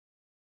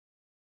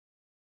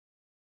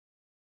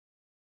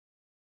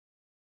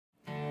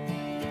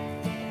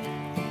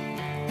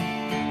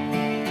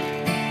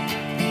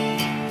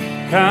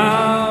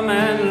Come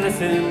and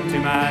listen to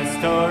my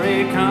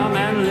story, come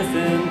and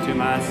listen to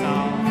my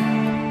song.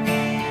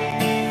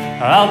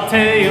 I'll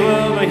tell you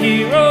of a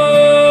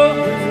hero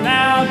who's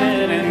now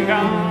dead and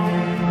gone.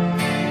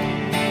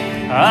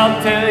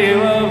 I'll tell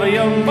you of a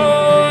young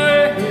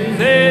boy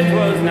whose age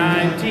was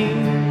 19.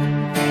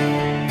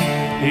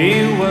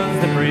 He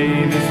was the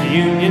bravest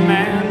Union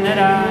man that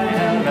I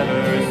have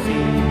ever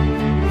seen.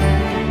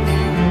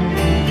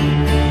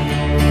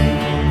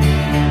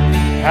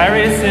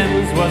 Harry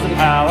Sims was a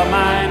pal of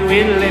mine,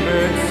 we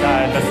labored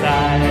side by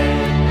side,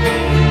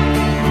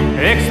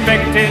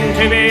 expecting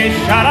to be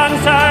shot on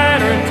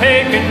sight or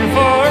taken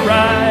for a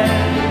ride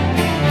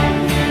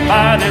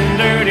by them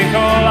dirty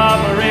coal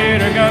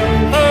operator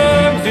gun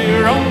thugs who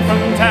roam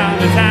from town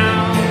to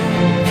town,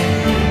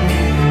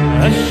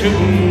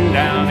 shooting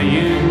down a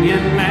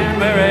Union man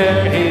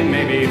wherever he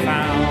may be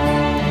found.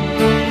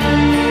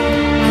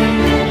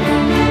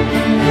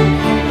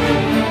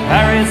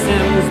 Harry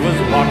Sims was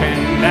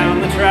walking down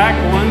the track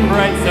one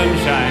bright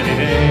sunshiny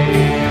day.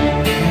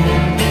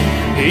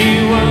 He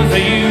was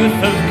a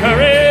youth of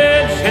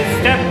courage, his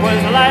step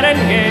was light and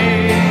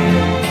gay.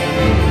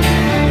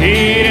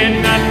 He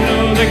did not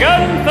know the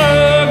gun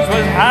thugs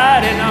was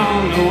hiding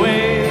on the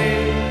way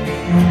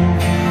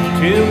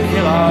to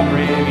kill our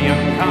brave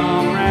young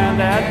comrade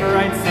that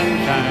bright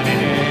sunshiny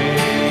day.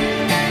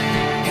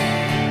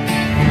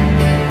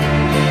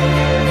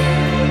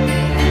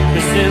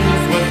 The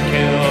Sims was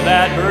killed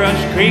at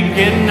Brush Creek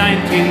in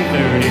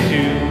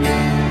 1932.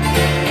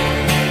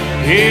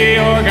 He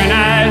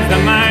organized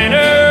the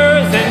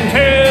miners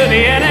into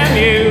the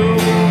NMU.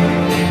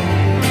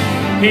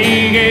 He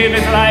gave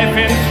his life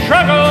in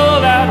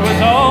struggle, that was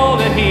all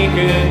that he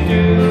could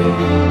do.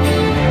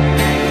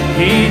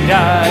 He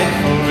died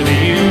for the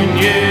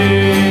Union.